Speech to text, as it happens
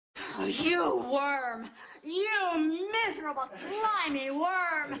Oh, you worm. You miserable, slimy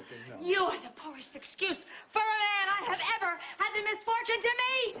worm. You are the poorest excuse for a man I have ever had the misfortune to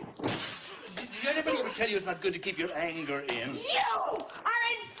meet. Did anybody ever tell you it's not good to keep your anger in? You are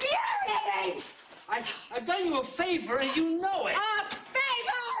infuriating. I've done you a favor, and you know it. A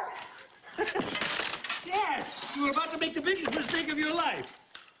favor! Yes, you were about to make the biggest mistake of your life.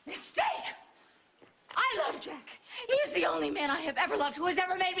 Mistake? I love Jack. He's the only man I have ever loved who has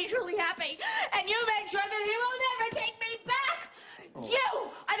ever made me truly happy. And you made sure that he will never take me back. Oh. You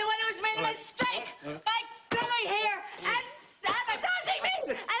are the one who has made a mistake by coming here and sabotaging me.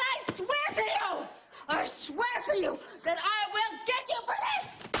 And I swear to you that I will get you for this.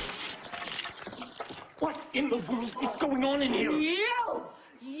 What in the world is going on in here? You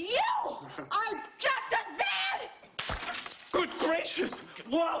are just as bad. Good gracious!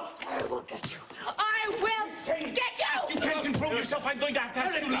 Whoa! I will get you. I will get you! You can't control yourself. I'm going to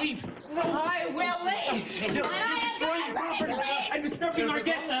have you leave. No. I will leave. No, you're destroying property and disturbing our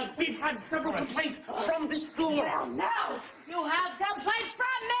guests. We've had several complaints from this floor. Well, now you have complaints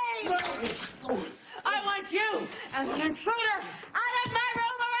from me. No. I want you as an intruder out of my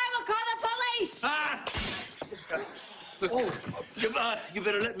room or I will call the police. You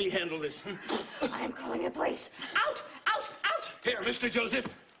better let me handle this. I am calling the police. Out! Out! Out! Here, Mr.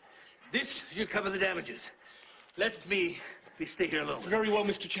 Joseph. This should cover the damages. Let me stay here alone. Very well,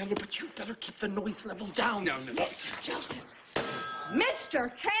 Mr. Chandler, but you better keep the noise level down. No. Mr. Joseph.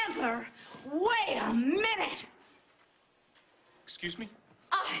 Mr. Chandler, wait a minute. Excuse me?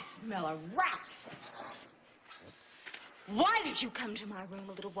 I smell a rat. Why did you come to my room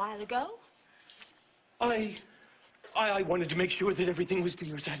a little while ago? I wanted to make sure that everything was to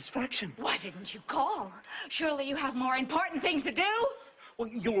your satisfaction. Why didn't you call? Surely you have more important things to do? Well,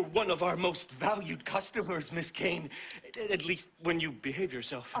 you're one of our most valued customers, Miss Kane. At least when you behave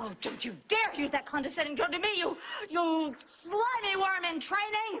yourself. Oh, don't you dare use that condescending tone to me, you slimy worm in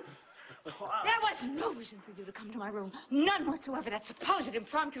training. There was no reason for you to come to my room. None whatsoever. That supposed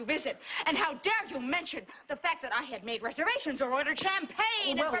impromptu visit. And how dare you mention the fact that I had made reservations or ordered champagne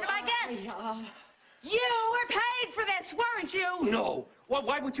in front of my guests. You were paid for this, weren't you? No.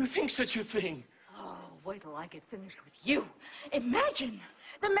 Why would you think such a thing? Oh, wait till I get finished with you. Imagine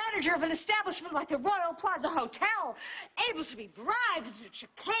the manager of an establishment like the Royal Plaza Hotel, able to be bribed into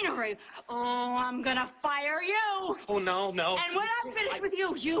chicanery. Oh, I'm gonna fire you. Oh, no. And when I'm finished with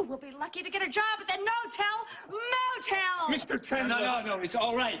you, you will be lucky to get a job at the motel. Mr. Chandler. No, it's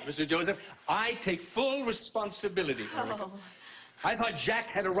all right, Mr. Joseph. I take full responsibility, Erica. I thought Jack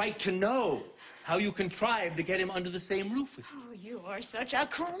had a right to know how you contrived to get him under the same roof with you. Oh, you are such a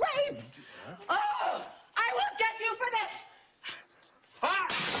creep. Oh, I will get you for this.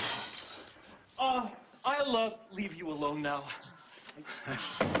 I'll leave you alone now.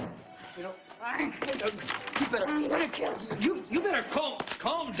 You know, I'm gonna kill you. You better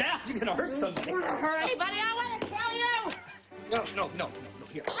calm down. You're gonna hurt somebody. I'm gonna hurt anybody. I want to kill you. No.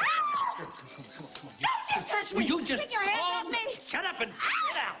 Here. Don't you touch me. Will you just take your hands off me? Shut up and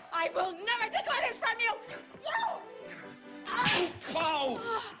get out. I will never take orders from you. Oh.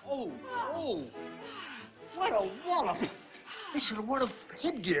 What a wallop. I should have worn a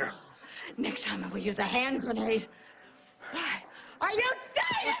headgear. Next time I will use a hand grenade. Why are you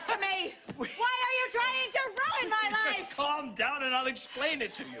doing this to me? Why are you trying to ruin my life? Calm down and I'll explain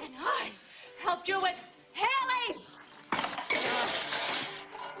it to you. And I helped you with Haley.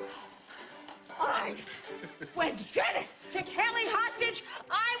 I when Janet took Haley hostage,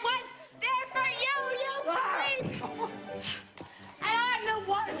 I was there for you, you creep! And I'm the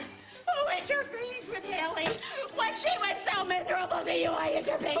one who intervened with Haley. When she was so miserable to you, I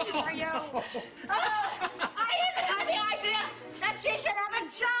intervened for you. I even had the idea that she should have a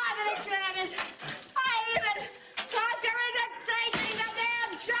job in a Janet. I even talked her into taking the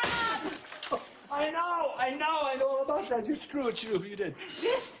damn job. I know all about that. It's true, you did.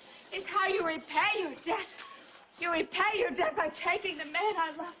 This is how you repay your debt. You repay your debt by taking the man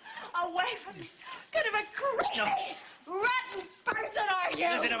I love away from me. Kind of a creepy, rotten person are you?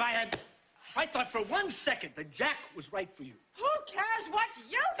 Listen, I thought for 1 second that Jack was right for you. Who cares what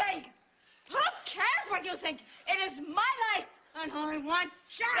you think? Who cares what you think? It is my life, and I want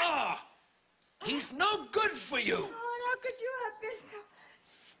Jack. He's no good for you. Oh, how could you have been so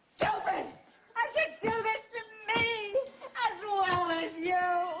stupid as to do this to me as well as you?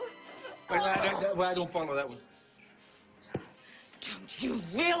 Well, I don't follow that one. Don't you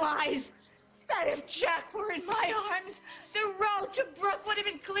realize that if Jack were in my arms, the road to Brooke would have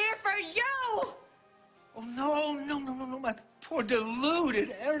been clear for you? Oh, no, my poor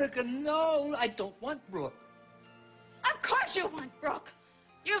deluded Erica, no. I don't want Brooke. Of course you want Brooke.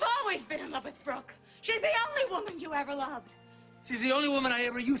 You've always always been in love with Brooke. She's the only woman you ever loved. She's the only woman I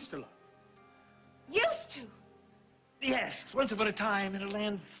ever used to love. Used to. Yes, once upon a time in a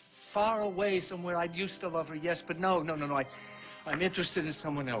land far away somewhere, I'd used to love her, yes, but no. I'm interested in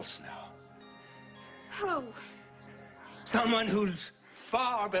someone else now. Who? Someone who's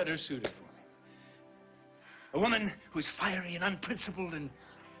far better suited for me. A woman who's fiery and unprincipled and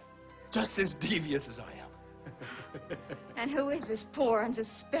just as devious as I am. And who is this poor,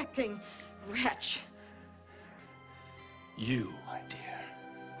 unsuspecting wretch? You, my dear.